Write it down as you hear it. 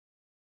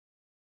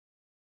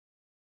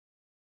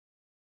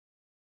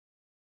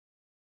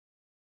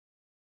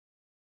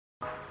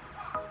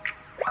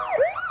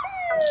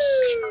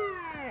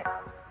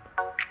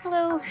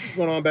Hello. What's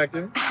going on back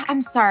there?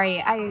 I'm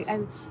sorry. I...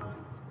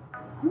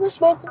 You been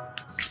smoking?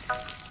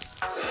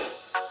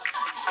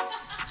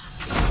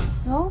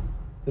 No?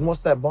 Then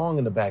what's that bong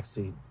in the back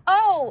seat?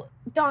 Oh,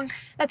 donk.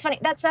 That's funny.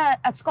 That's a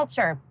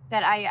sculpture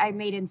that I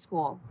made in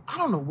school. I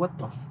don't know what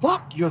the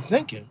fuck you're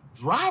thinking.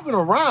 Driving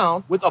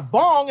around with a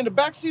bong in the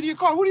back seat of your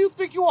car. Who do you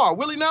think you are,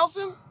 Willie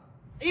Nelson?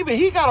 Even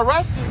he got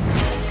arrested.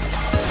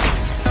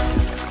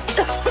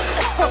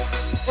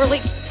 Really,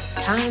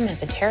 time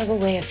is a terrible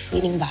way of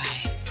fleeting by.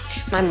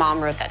 My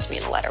mom wrote that to me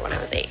in a letter when I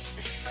was 8.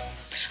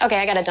 Okay,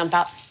 I gotta dump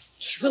out.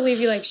 Can't believe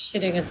you like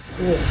shitting at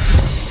school.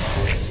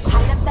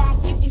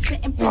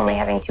 I'm only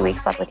having 2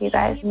 weeks left with you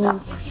guys,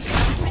 so.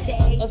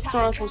 Let's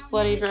throw on some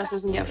slutty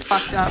dresses and get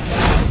fucked up.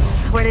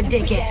 Where to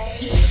dick it?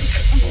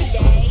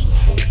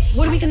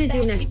 What are we gonna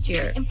do next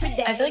year?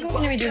 I feel like we're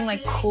gonna be doing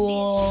like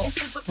cool,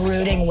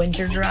 brooding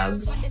winter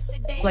drugs,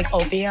 like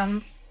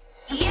opium.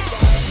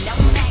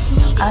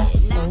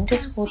 Us going to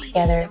school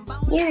together,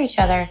 near each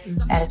other,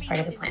 that is part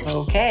of the plan.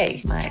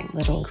 Okay, my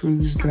little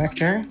cruise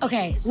director.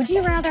 Okay, would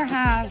you rather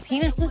have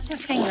penises for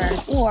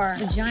fingers or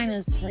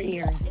vaginas for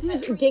ears?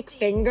 Dick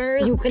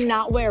fingers, you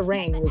cannot wear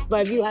rings,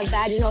 but if you have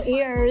vaginal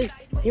ears,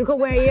 you could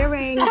wear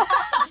earrings.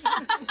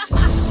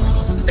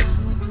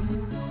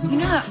 You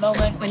know that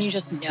moment when you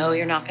just know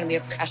you're not gonna be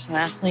a professional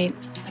athlete?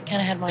 I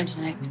kinda had one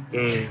tonight.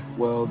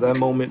 Well, that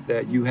moment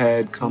that you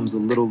had comes a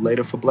little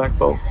later for black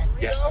folks.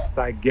 Yes.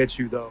 I get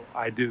you, though.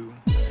 I do.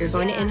 You're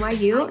going to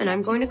NYU and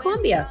I'm going to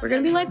Columbia. We're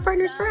gonna be life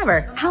partners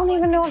forever. I don't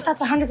even know if that's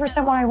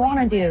 100% what I want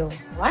to do.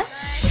 What?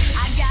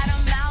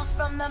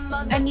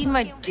 I need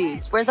my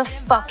dudes. Where the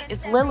fuck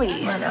is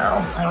Lily? I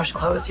know. I wish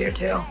Chloe was here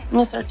too.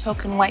 Miss our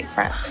token white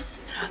friends.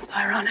 It's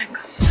ironic.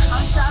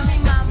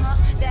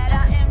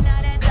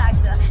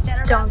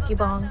 Donkey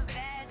Bong.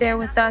 There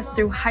with us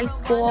through high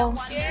school,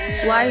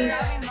 life,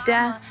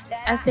 death,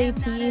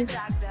 SATs,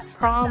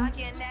 prom.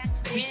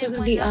 You're still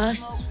gonna be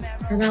us.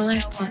 You're my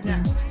life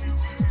partner.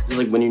 It's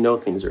like when you know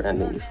things are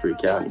ending, you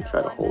freak out and you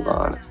try to hold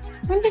on.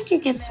 When did you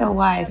get so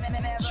wise?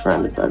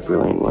 Surrounded by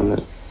brilliant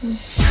women.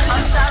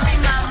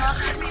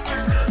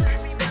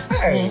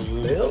 Hey,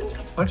 Lil.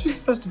 Aren't you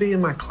supposed to be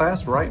in my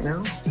class right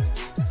now?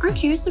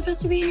 Aren't you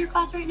supposed to be in your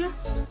class right now?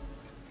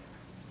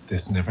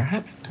 This never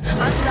happened.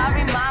 I'm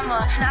sorry, mama,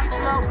 and I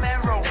smoke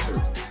mirror.